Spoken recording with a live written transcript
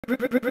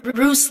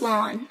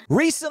Ruslan.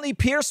 Recently,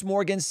 Piers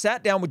Morgan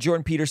sat down with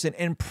Jordan Peterson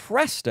and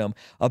pressed him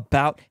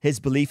about his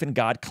belief in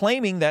God,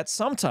 claiming that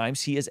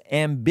sometimes he is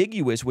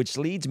ambiguous, which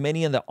leads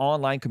many in the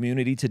online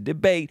community to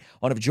debate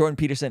on if Jordan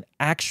Peterson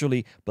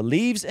actually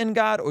believes in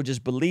God or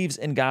just believes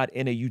in God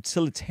in a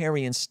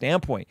utilitarian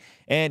standpoint.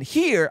 And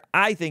here,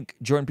 I think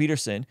Jordan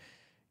Peterson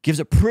gives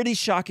a pretty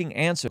shocking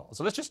answer.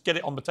 So let's just get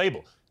it on the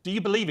table. Do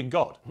you believe in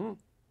God?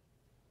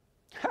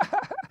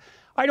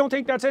 I don't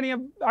think that's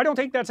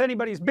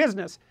anybody's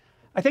business.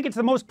 I think it's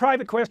the most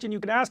private question you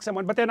can ask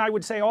someone. But then I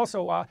would say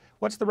also,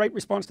 what's the right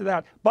response to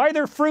that? By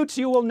their fruits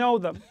you will know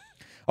them.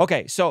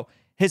 Okay, so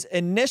his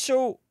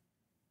initial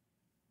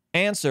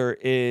answer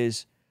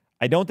is,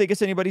 I don't think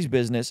it's anybody's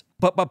business.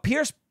 But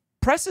Piers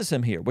presses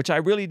him here, which I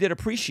really did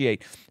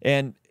appreciate.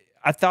 And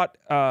I thought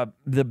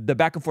the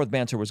back and forth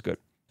banter was good.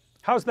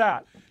 How's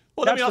that?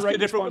 Well, let me ask you a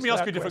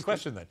different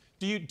question then.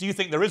 Do you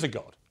think there is a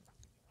God?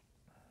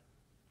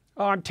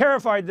 I'm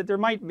terrified that there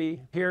might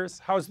be, Piers.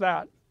 How's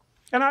that?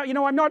 And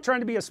I'm not trying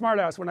to be a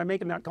smartass when I'm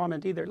making that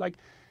comment either. Like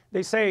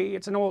they say,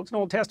 it's an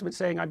Old Testament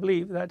saying, I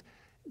believe, that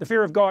the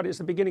fear of God is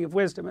the beginning of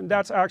wisdom, and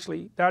that is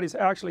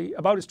actually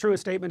about as true a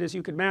statement as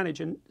you could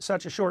manage in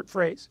such a short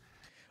phrase.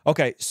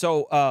 Okay,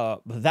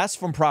 so that's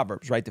from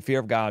Proverbs, right? The fear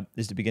of God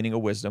is the beginning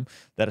of wisdom.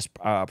 That is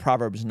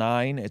Proverbs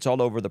 9. It's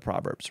all over the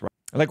Proverbs, right?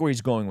 I like where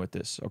he's going with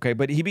this, okay?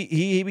 But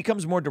he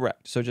becomes more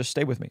direct, so just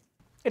stay with me.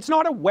 It's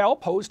not a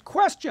well-posed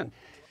question.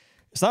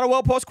 It's not a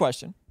well-posed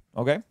question,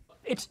 okay?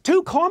 It's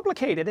too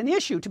complicated an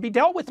issue to be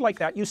dealt with like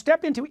that. You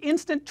step into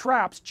instant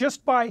traps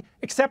just by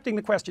accepting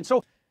the question.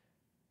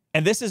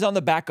 And this is on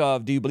the back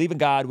of, do you believe in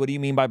God? What do you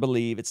mean by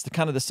believe? It's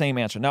kind of the same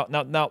answer.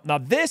 Now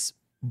this,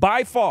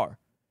 by far,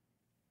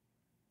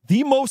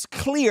 the most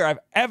clear I've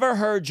ever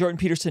heard Jordan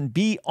Peterson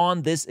be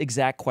on this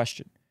exact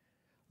question.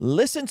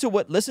 Listen to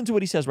what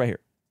he says right here.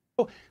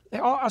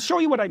 I'll show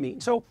you what I mean.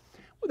 So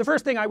the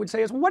first thing I would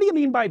say is, what do you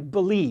mean by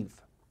believe?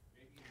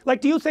 Like,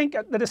 do you think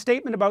that a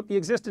statement about the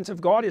existence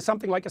of God is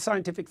something like a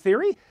scientific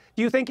theory?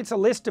 Do you think it's a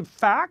list of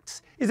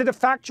facts? Is it a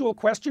factual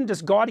question?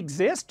 Does God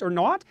exist or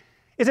not?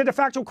 Is it a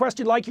factual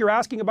question like you're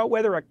asking about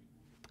whether a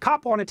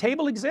cup on a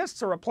table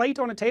exists or a plate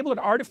on a table, an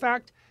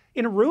artifact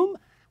in a room?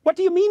 What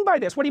do you mean by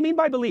this? What do you mean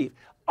by believe?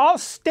 I'll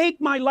stake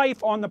my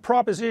life on the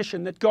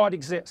proposition that God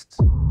exists.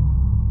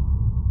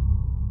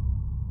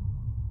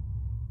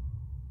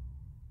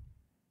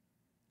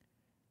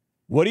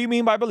 What do you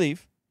mean by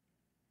believe?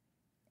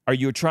 Are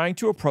you trying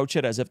to approach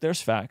it as if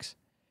there's facts?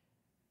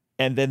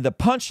 And then the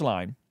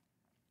punchline,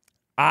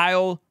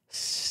 I'll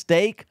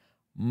stake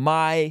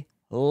my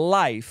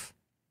life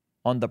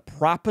on the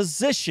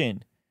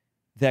proposition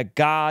that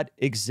God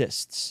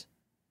exists.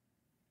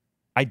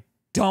 I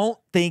don't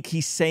think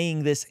he's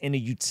saying this in a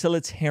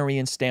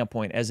utilitarian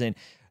standpoint, as in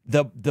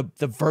the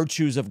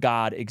virtues of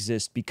God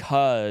exist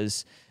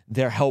because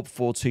they're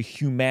helpful to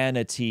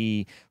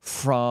humanity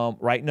from,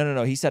 right?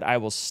 No. He said, I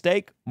will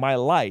stake my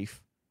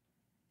life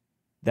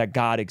that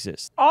God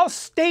exists. I'll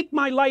stake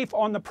my life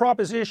on the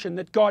proposition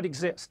that God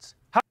exists.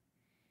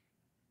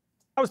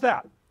 How's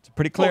that? It's a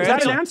pretty clear answer.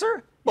 Is that answer. an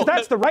answer? Well,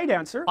 that's the right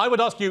answer. I would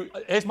ask you,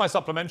 here's my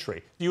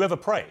supplementary. Do you ever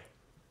pray?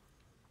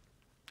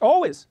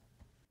 Always.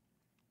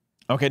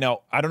 Okay,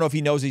 now, I don't know if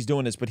he knows he's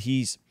doing this, but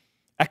he's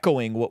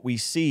echoing what we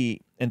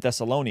see in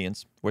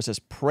Thessalonians, where it says,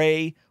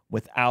 pray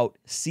without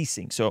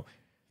ceasing. So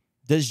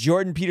does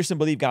Jordan Peterson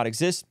believe God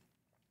exists?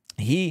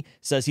 He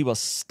says he will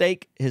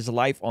stake his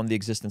life on the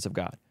existence of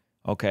God.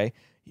 Okay.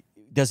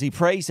 Does he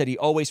pray? He said he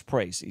always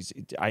prays.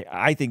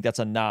 I think that's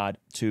a nod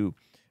to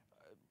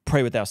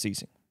pray without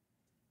ceasing.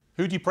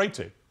 Who do you pray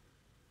to?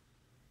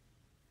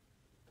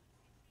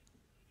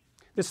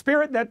 The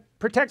spirit that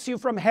protects you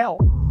from hell.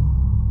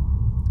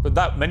 But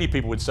that, many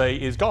people would say,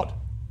 is God.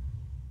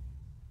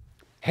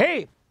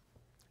 Hey,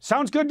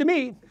 sounds good to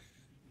me.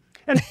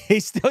 And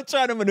he's still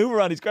trying to maneuver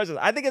on these questions.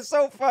 I think it's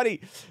so funny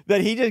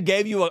that he just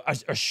gave you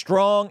a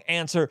strong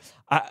answer.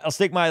 I'll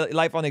stake my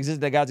life on the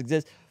existence that God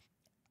exists.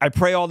 I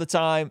pray all the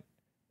time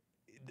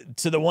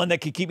to the one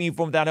that can keep me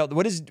from without help.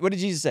 What did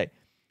Jesus say?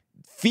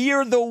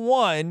 Fear the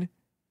one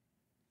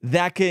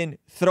that can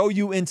throw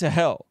you into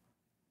hell,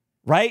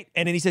 right?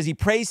 And then he says he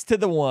prays to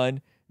the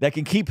one that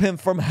can keep him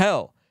from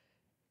hell.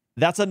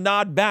 That's a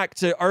nod back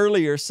to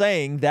earlier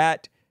saying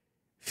that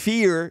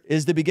fear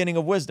is the beginning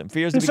of wisdom.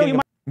 Fear is the beginning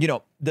of,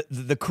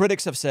 the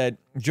critics have said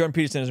Jordan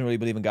Peterson doesn't really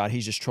believe in God.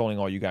 He's just trolling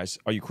all you guys,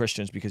 all you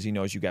Christians, because he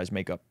knows you guys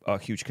make up a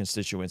huge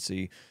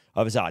constituency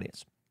of his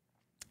audience.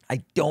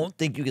 I don't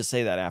think you can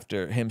say that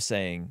after him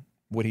saying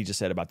what he just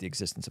said about the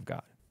existence of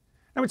God.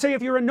 I would say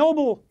if you're a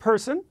noble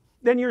person,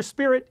 then your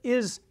spirit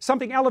is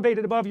something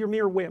elevated above your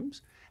mere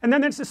whims. And then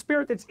there's the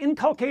spirit that's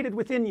inculcated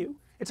within you.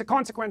 It's a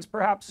consequence,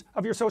 perhaps,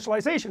 of your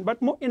socialization, but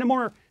in a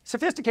more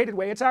sophisticated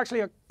way, it's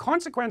actually a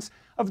consequence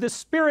of the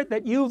spirit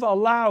that you've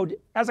allowed,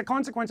 as a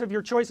consequence of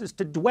your choices,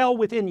 to dwell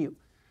within you.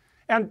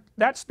 And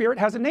that spirit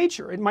has a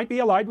nature. It might be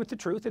allied with the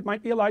truth. It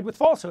might be allied with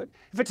falsehood.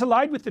 If it's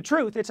allied with the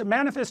truth, it's a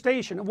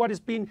manifestation of what has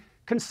been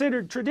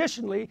considered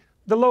traditionally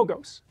the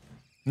logos.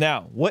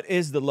 Now, what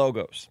is the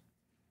logos?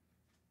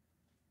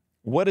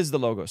 What is the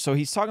Logos? So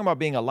he's talking about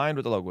being aligned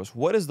with the Logos.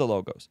 What is the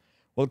Logos?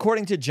 Well,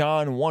 according to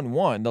John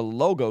 1:1, the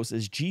Logos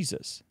is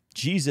Jesus.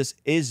 Jesus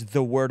is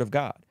the Word of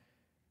God.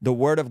 The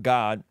Word of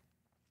God,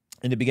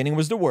 in the beginning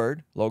was the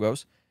Word,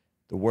 Logos.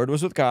 The Word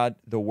was with God.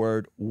 The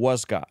Word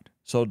was God.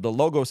 So the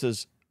Logos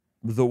is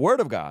the Word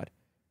of God.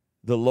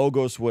 The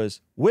Logos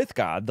was with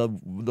God. The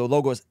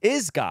Logos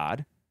is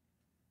God.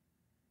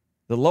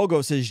 The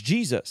Logos is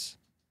Jesus.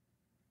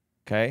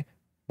 Okay?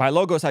 By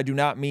Logos, I do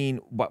not mean,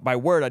 by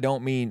word, I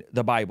don't mean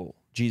the Bible.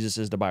 Jesus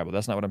is the Bible.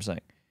 That's not what I'm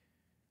saying.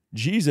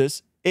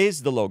 Jesus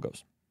is the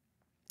Logos.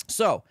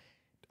 So,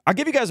 I'll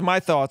give you guys my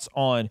thoughts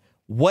on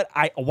why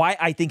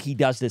I think he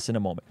does this in a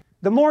moment.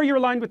 The more you're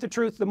aligned with the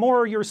truth, the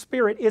more your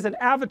spirit is an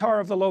avatar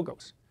of the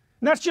Logos.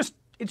 And that's just,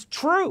 it's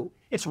true.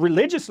 It's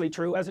religiously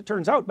true, as it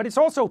turns out, but it's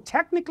also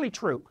technically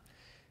true.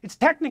 It's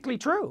technically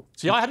true.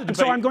 See, I had a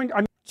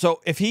debate.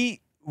 So if he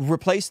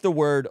replaced the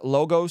word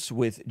Logos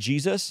with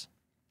Jesus,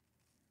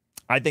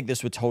 I think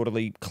this would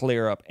totally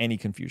clear up any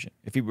confusion.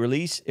 If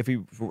he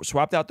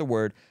swapped out the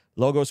word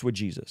Logos with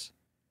Jesus,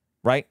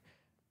 right?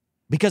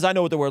 Because I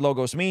know what the word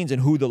Logos means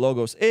and who the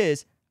Logos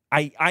is,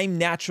 I'm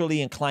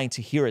naturally inclined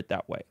to hear it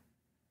that way.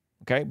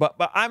 Okay, but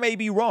I may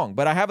be wrong,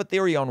 but I have a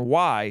theory on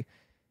why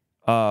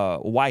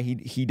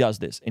he does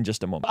this in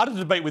just a moment. I had a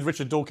debate with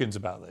Richard Dawkins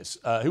about this,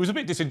 who was a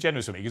bit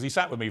disingenuous with me because he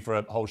sat with me for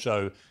a whole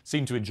show,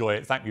 seemed to enjoy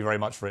it, thanked me very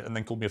much for it, and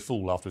then called me a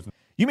fool afterwards.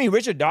 You mean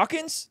Richard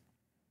Dawkins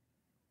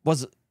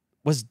was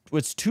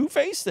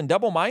two-faced and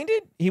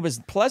double-minded? He was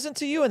pleasant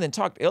to you and then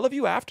talked ill of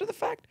you after the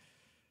fact?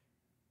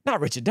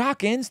 Not Richard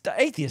Dawkins. The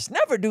atheists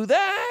never do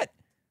that.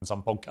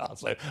 Some podcasts.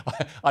 So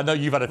I know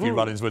you've had a few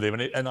run-ins with him,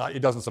 and it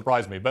doesn't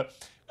surprise me. But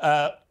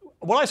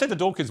what I said to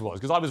Dawkins was,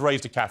 because I was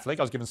raised a Catholic,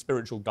 I was given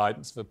spiritual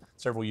guidance for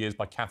several years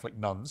by Catholic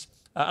nuns,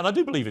 and I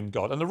do believe in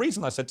God. And the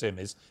reason I said to him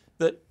is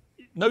that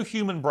no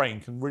human brain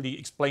can really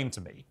explain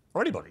to me,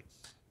 or anybody,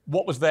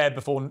 what was there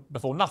before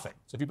nothing.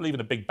 So if you believe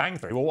in a Big Bang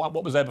Theory, well,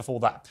 what was there before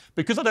that?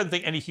 Because I don't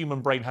think any human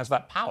brain has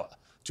that power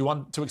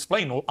to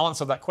explain or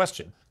answer that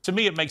question. To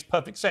me, it makes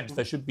perfect sense.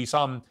 There should be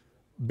some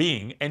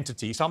being,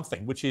 entity,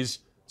 something, which is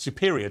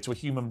superior to a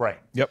human brain.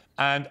 Yep.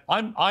 And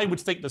I would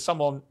think that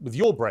someone with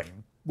your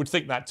brain would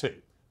think that too,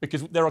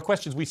 because there are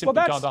questions we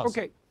simply can't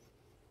answer.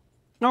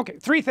 Okay,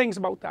 three things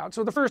about that.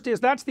 So the first is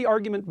that's the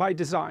argument by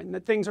design,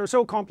 that things are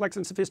so complex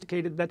and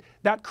sophisticated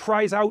that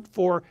cries out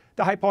for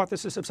the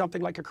hypothesis of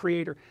something like a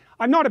creator.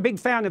 I'm not a big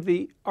fan of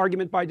the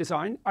argument by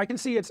design. I can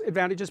see its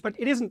advantages, but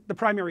it isn't the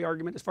primary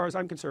argument as far as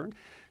I'm concerned.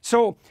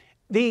 So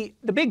the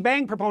Big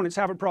Bang proponents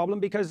have a problem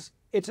because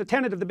it's a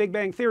tenet of the Big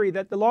Bang Theory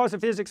that the laws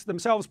of physics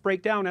themselves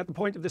break down at the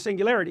point of the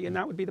singularity, and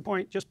that would be the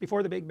point just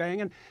before the Big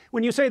Bang. And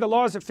when you say the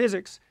laws of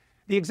physics,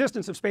 the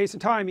existence of space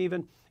and time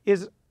even,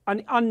 is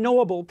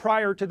unknowable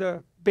prior to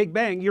the Big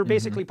Bang, you're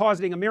basically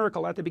positing a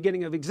miracle at the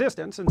beginning of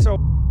existence. And so,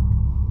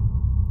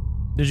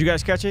 did you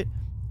guys catch it?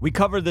 We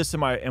covered this in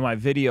my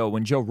video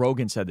when Joe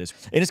Rogan said this.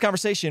 In his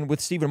conversation with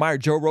Stephen Meyer,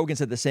 Joe Rogan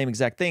said the same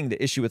exact thing.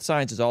 The issue with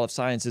science is all of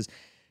science is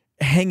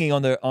hanging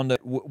on the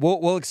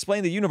we'll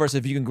explain the universe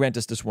if you can grant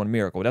us this one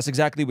miracle. That's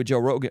exactly what Joe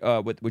Rogan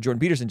what Jordan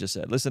Peterson just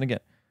said. Listen again.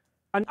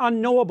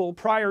 Unknowable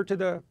prior to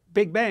the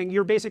Big Bang,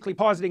 you're basically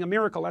positing a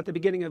miracle at the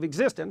beginning of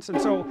existence. And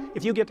so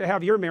if you get to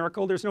have your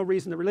miracle, there's no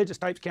reason the religious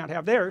types can't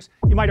have theirs.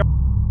 You might,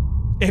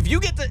 if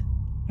you get to,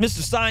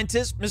 Mr.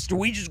 Scientist, Mr.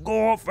 We just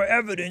go off for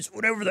evidence,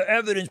 whatever the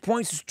evidence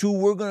points us to,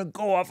 we're going to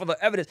go off of the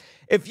evidence.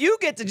 If you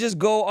get to just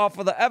go off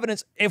of the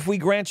evidence, if we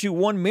grant you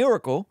one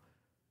miracle,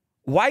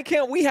 why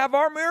can't we have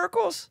our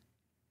miracles?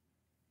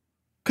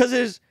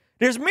 Because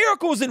there's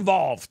miracles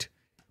involved.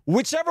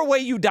 Whichever way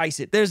you dice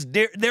it,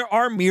 there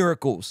are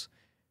miracles.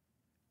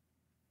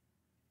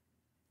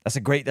 That's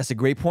a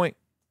great point.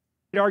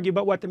 Argue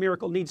about what the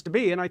miracle needs to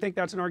be, and I think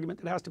that's an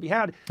argument that has to be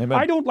had. Amen.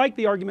 I don't like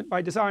the argument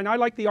by design. I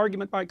like the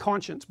argument by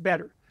conscience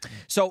better.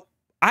 So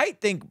I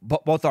think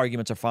both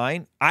arguments are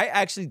fine. I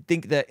actually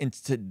think that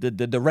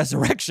the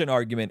resurrection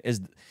argument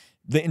is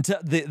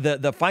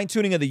the fine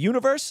tuning of the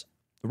universe,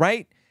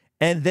 right?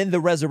 And then the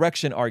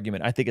resurrection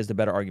argument, I think, is the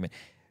better argument.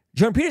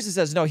 Jordan Peterson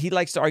says no. He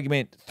likes the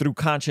argument through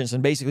conscience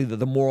and basically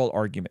the moral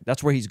argument.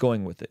 That's where he's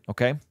going with it.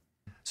 Okay.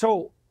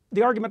 So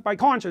the argument by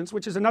conscience,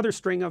 which is another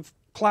string of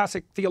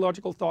classic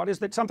theological thought, is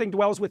that something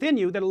dwells within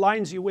you that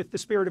aligns you with the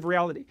spirit of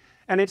reality.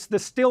 And it's the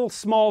still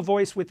small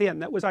voice within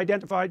that was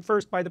identified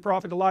first by the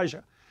prophet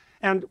Elijah.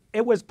 And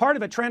it was part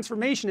of a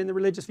transformation in the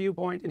religious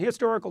viewpoint in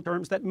historical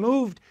terms that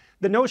moved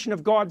the notion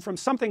of God from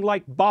something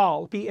like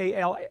Baal,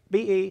 B-A-A-L,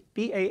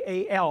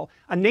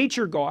 a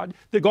nature god,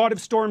 the god of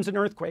storms and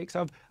earthquakes,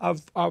 of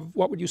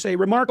what would you say,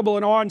 remarkable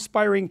and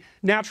awe-inspiring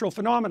natural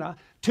phenomena,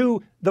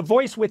 to the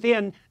voice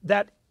within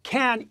that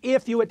can,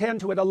 if you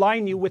attend to it,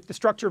 align you with the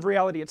structure of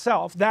reality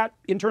itself, that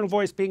internal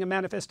voice being a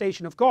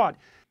manifestation of God.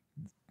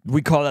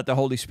 We call that the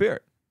Holy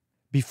Spirit.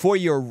 Before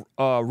you're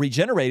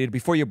regenerated,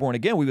 before you're born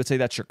again, we would say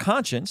that's your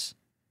conscience,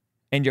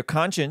 and your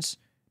conscience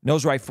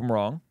knows right from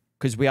wrong,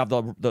 because we have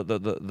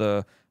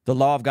the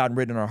law of God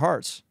written in our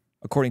hearts,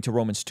 according to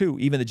Romans 2.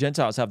 Even the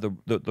Gentiles have the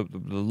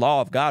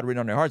law of God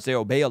written on their hearts. They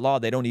obey a law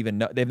they don't even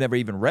know, they've never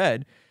even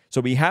read.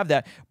 So we have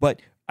that.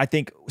 But I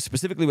think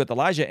specifically with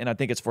Elijah, and I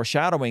think it's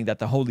foreshadowing that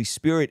the Holy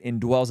Spirit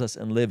indwells us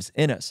and lives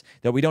in us,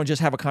 that we don't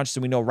just have a conscience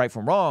and we know right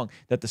from wrong,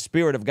 that the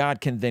Spirit of God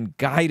can then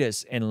guide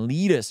us and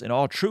lead us in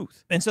all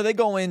truth. And so they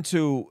go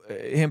into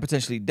him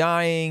potentially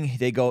dying.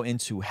 They go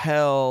into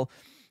hell.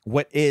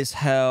 What is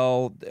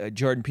hell?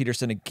 Jordan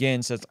Peterson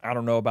again says, I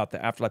don't know about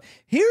the afterlife.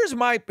 Here's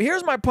my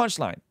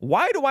punchline.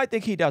 Why do I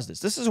think he does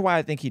this? This is why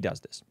I think he does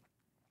this.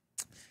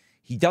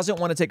 He doesn't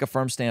want to take a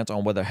firm stance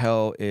on whether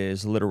hell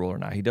is literal or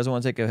not. He doesn't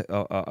want to take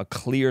a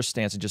clear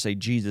stance and just say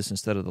Jesus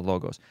instead of the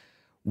logos.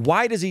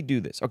 Why does he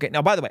do this? Okay,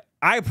 now, by the way,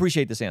 I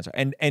appreciate this answer.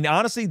 And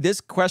honestly, this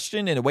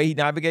question and the way he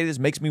navigated this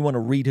makes me want to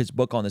read his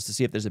book on this to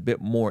see if there's a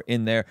bit more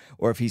in there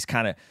or if he's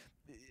kind of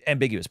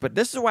ambiguous. But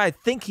this is why I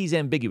think he's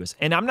ambiguous.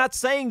 And I'm not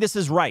saying this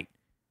is right.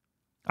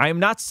 I am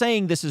not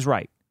saying this is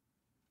right.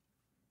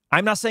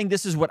 I'm not saying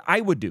this is what I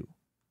would do.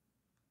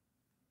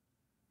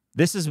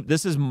 This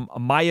is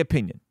my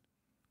opinion.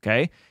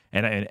 Okay,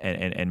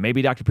 and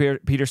maybe Dr.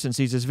 Peterson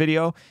sees this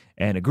video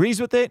and agrees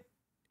with it,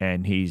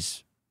 and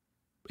he's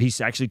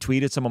actually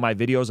tweeted some of my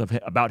videos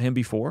about him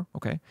before,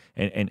 okay,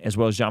 and as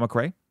well as John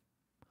McCrae.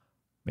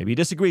 Maybe he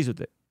disagrees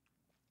with it.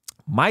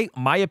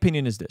 My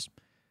opinion is this.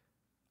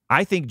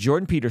 I think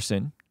Jordan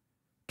Peterson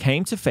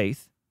came to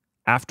faith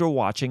after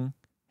watching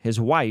his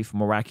wife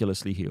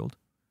miraculously healed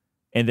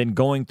and then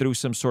going through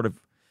some sort of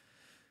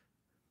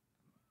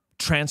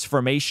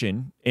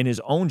transformation in his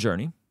own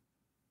journey.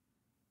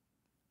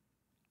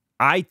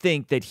 I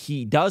think that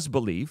he does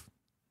believe,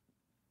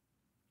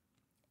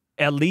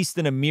 at least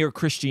in a mere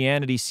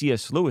Christianity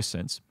C.S. Lewis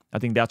sense. I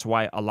think that's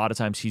why a lot of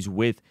times he's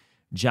with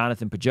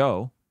Jonathan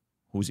Pageau,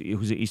 who's an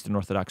Eastern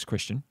Orthodox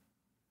Christian,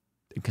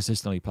 and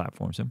consistently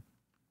platforms him.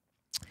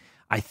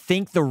 I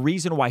think the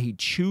reason why he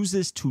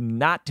chooses to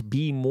not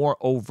be more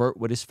overt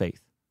with his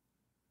faith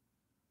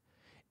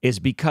is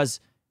because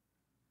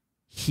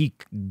he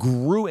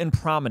grew in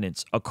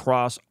prominence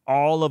across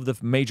all of the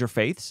major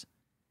faiths.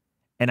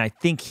 And I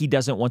think he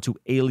doesn't want to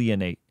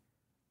alienate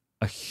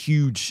a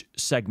huge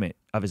segment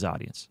of his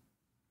audience.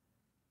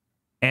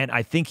 And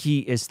I think he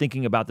is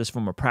thinking about this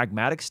from a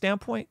pragmatic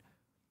standpoint,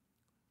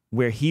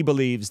 where he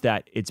believes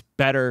that it's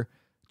better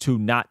to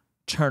not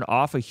turn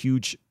off a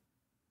huge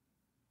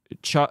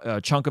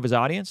chunk of his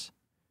audience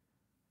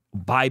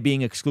by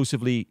being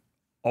exclusively,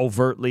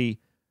 overtly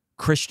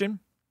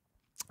Christian.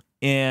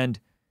 And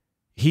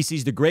he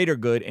sees the greater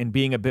good in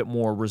being a bit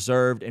more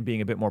reserved and being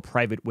a bit more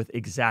private with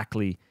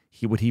exactly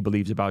what he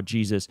believes about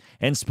Jesus,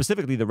 and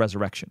specifically the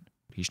resurrection.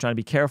 He's trying to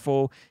be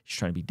careful. He's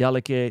trying to be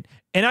delicate.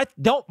 And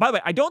by the way,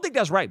 I don't think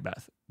that's right,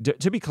 Beth.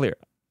 To be clear,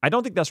 I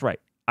don't think that's right.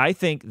 I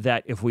think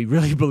that if we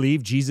really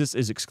believe Jesus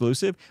is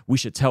exclusive, we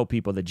should tell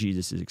people that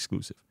Jesus is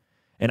exclusive.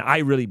 And I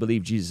really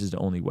believe Jesus is the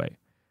only way.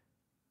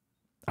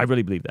 I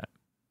really believe that.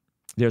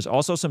 There's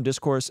also some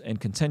discourse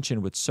and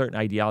contention with certain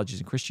ideologies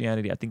in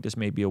Christianity. I think this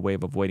may be a way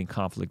of avoiding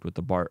conflict with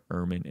the Bart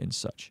Ehrman and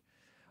such.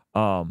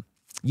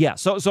 Yeah,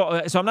 so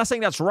I'm not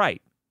saying that's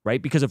right?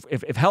 Because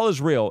if hell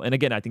is real, and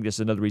again, I think this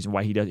is another reason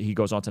why he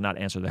goes on to not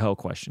answer the hell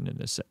question in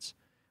this sense,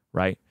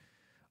 right?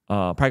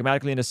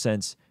 Pragmatically in a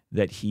sense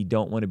that he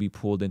don't want to be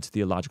pulled into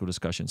theological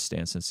discussion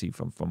stance and see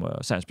from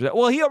a science perspective.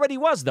 Well, he already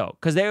was, though,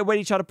 because they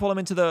already tried to pull him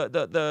into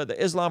the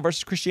Islam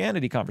versus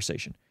Christianity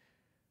conversation,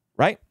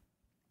 right?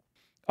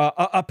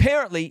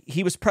 Apparently,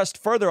 he was pressed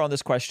further on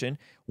this question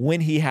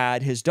when he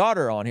had his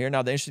daughter on here.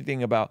 Now, the interesting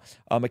thing about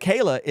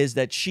Michaela is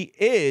that she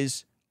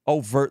is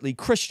overtly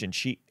Christian.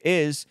 She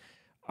is,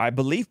 I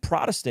believe,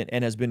 Protestant,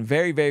 and has been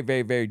very, very,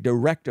 very, very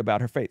direct about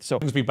her faith. So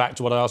brings me back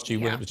to what I asked you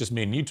when it was just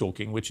me and you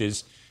talking, which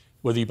is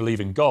whether you believe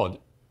in God.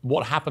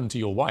 What happened to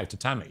your wife, to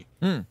Tammy,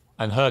 and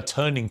her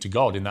turning to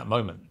God in that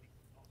moment?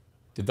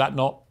 Did that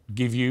not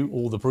give you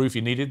all the proof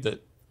you needed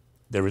that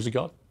there is a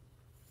God?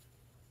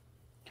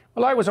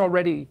 Well, I was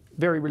already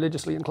very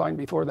religiously inclined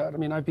before that. I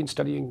mean, I've been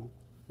studying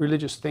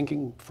religious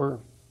thinking for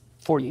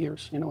 4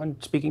 years, and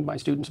speaking to my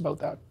students about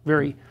that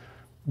very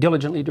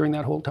diligently during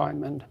that whole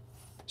time. And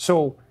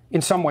so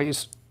in some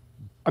ways,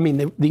 I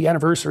mean, the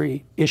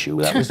anniversary issue,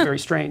 that was very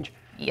strange.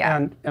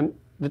 Yeah. And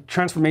the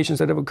transformations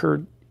that have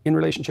occurred in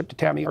relationship to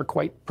Tammy are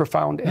quite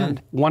profound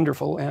and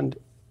wonderful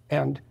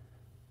and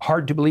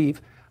hard to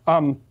believe.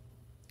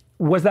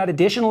 Was that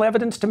additional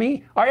evidence to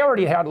me? I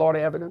already had a lot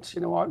of evidence,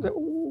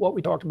 what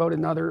we talked about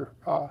in other,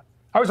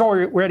 I was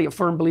already a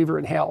firm believer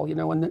in hell,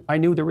 and I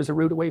knew there was a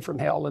route away from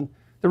hell, and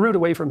the route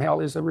away from hell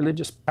is a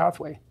religious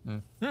pathway.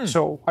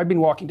 So I've been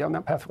walking down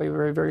that pathway a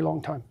very, very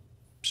long time.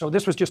 So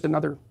this was just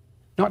another,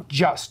 not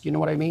just, you know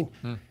what I mean?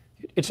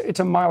 It's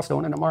a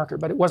milestone and a marker,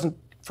 but it wasn't,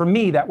 for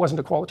me, that wasn't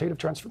a qualitative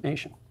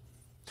transformation.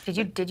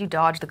 Did you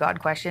dodge the God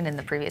question in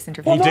the previous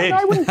interview? Well, He did.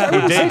 I wouldn't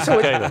say so.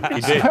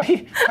 He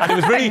did. And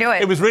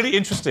it was really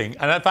interesting.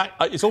 And in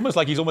fact, it's almost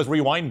like he's almost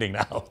rewinding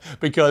now,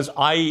 because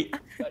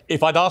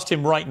if I'd asked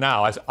him right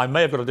now, I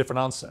may have got a different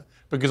answer.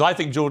 Because I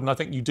think, Jordan, I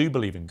think you do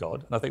believe in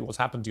God, and I think what's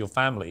happened to your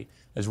family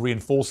has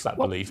reinforced that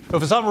belief. But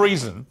for some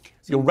reason,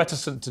 you're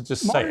reticent to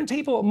just say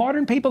it.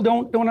 Modern people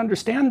don't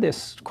understand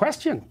this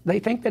question. They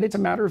think that it's a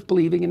matter of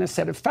believing in a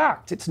set of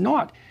facts. It's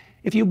not.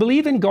 If you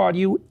believe in God,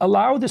 you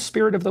allow the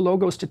spirit of the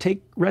Logos to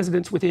take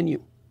residence within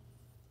you.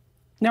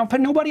 Now,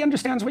 but nobody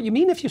understands what you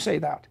mean if you say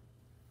that.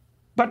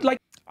 But like,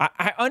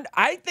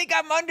 I think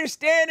I'm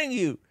understanding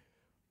you,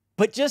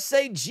 but just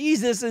say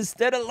Jesus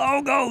instead of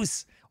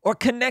Logos, or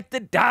connect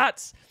the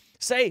dots.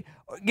 Say,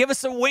 give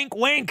us a wink,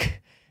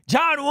 wink.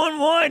 John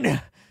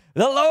 1:1.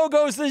 The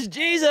Logos is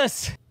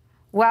Jesus.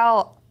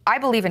 Well, I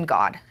believe in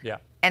God. Yeah.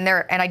 And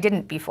I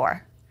didn't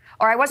before.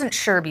 Or I wasn't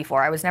sure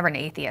before. I was never an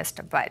atheist,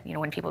 but you know,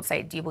 when people would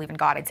say, "Do you believe in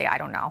God?" I'd say, "I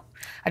don't know.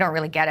 I don't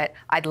really get it.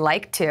 I'd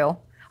like to.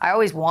 I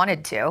always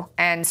wanted to."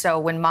 And so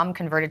when Mom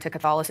converted to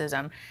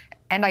Catholicism,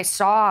 and I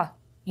saw,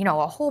 you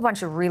know, a whole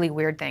bunch of really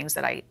weird things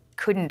that I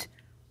couldn't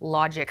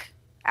logic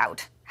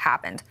out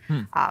happened,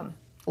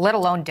 let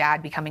alone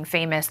Dad becoming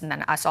famous and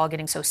then us all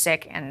getting so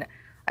sick and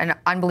an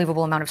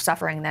unbelievable amount of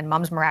suffering, and then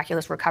Mom's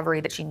miraculous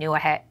recovery that she knew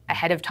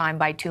ahead of time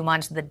by 2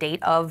 months, the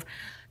date of,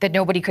 that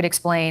nobody could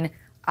explain.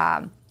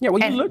 yeah,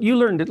 well, you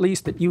learned at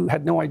least that you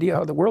had no idea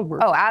how the world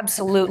worked. Oh,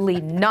 absolutely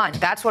none.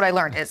 That's what I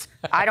learned, is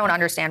I don't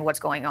understand what's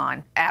going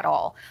on at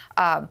all.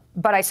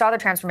 But I saw the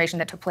transformation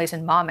that took place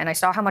in Mom, and I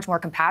saw how much more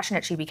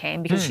compassionate she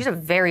became, because she's a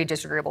very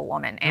disagreeable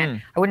woman,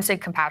 and I wouldn't say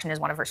compassion is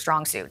one of her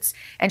strong suits.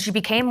 And she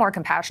became more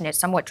compassionate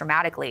somewhat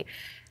dramatically.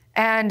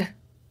 And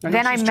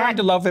then she's trying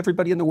to love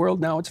everybody in the world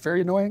now. It's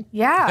very annoying.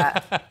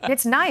 Yeah,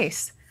 it's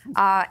nice.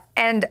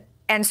 And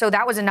so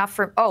that was enough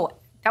for,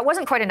 that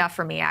wasn't quite enough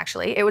for me,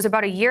 actually. It was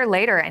about a year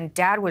later, and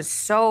Dad was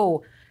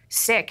so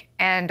sick,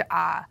 and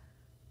I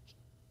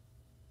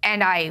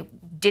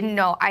didn't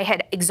know, I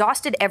had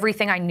exhausted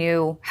everything I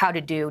knew how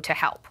to do to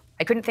help.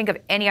 I couldn't think of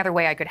any other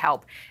way I could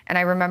help. And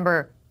I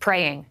remember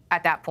praying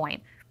at that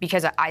point,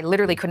 because I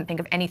literally couldn't think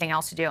of anything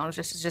else to do. And it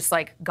was just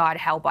like, God,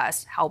 help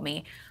us, help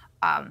me.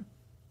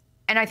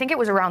 And I think it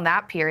was around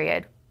that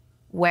period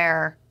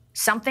where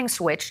something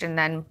switched, and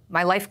then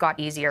my life got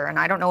easier. And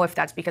I don't know if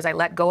that's because I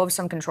let go of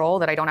some control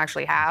that I don't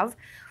actually have,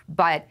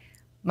 but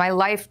my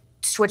life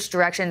switched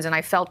directions, and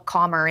I felt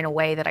calmer in a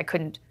way that I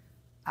couldn't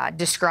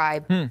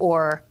describe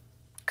or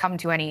come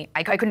to any,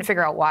 I couldn't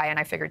figure out why, and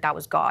I figured that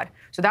was God.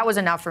 So that was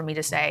enough for me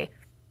to say,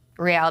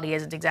 reality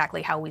isn't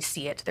exactly how we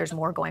see it. There's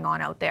more going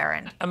on out there.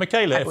 And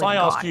Michaela, if I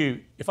asked you,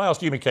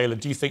 Michaela,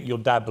 do you think your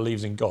dad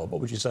believes in God?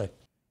 What would you say?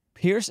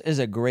 Piers is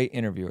a great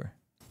interviewer.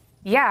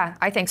 Yeah,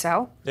 I think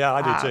so. Yeah,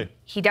 I do too.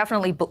 He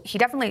definitely,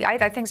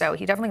 I think so.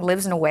 He definitely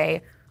lives in a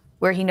way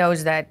where he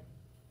knows that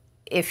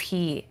if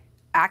he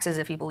acts as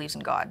if he believes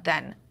in God,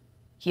 then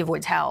he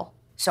avoids hell.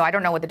 So I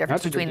don't know what the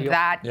difference between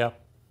that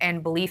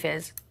and belief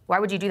is. Why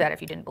would you do that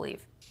if you didn't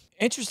believe?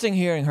 Interesting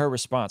hearing her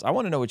response. I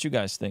want to know what you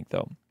guys think,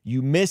 though.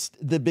 You missed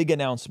the big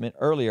announcement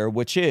earlier,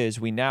 which is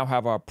we now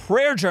have our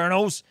prayer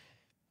journals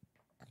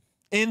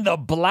in the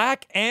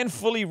black and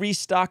fully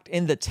restocked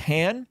in the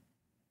tan.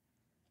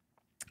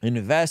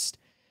 Invest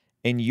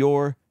in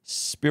your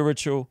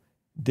spiritual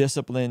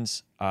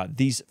disciplines.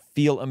 These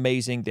feel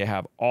amazing. They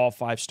have all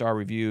 5-star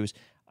reviews.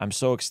 I'm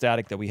so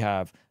ecstatic that we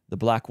have the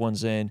black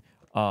ones in.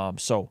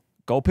 So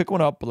go pick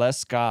one up.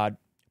 Bless God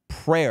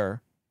Prayer.shop.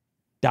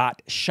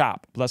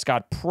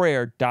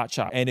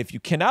 BlessGodPrayer.shop. And if you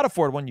cannot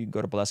afford one, you can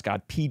go to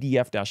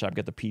BlessGodPDF.shop.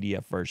 Get the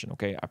PDF version.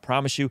 Okay. I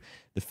promise you,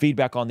 the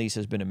feedback on these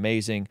has been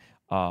amazing.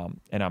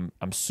 And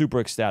I'm super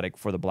ecstatic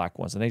for the black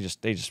ones. And they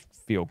just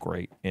feel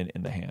great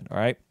in the hand. All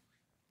right.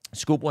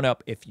 Scoop one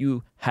up if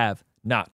you have not.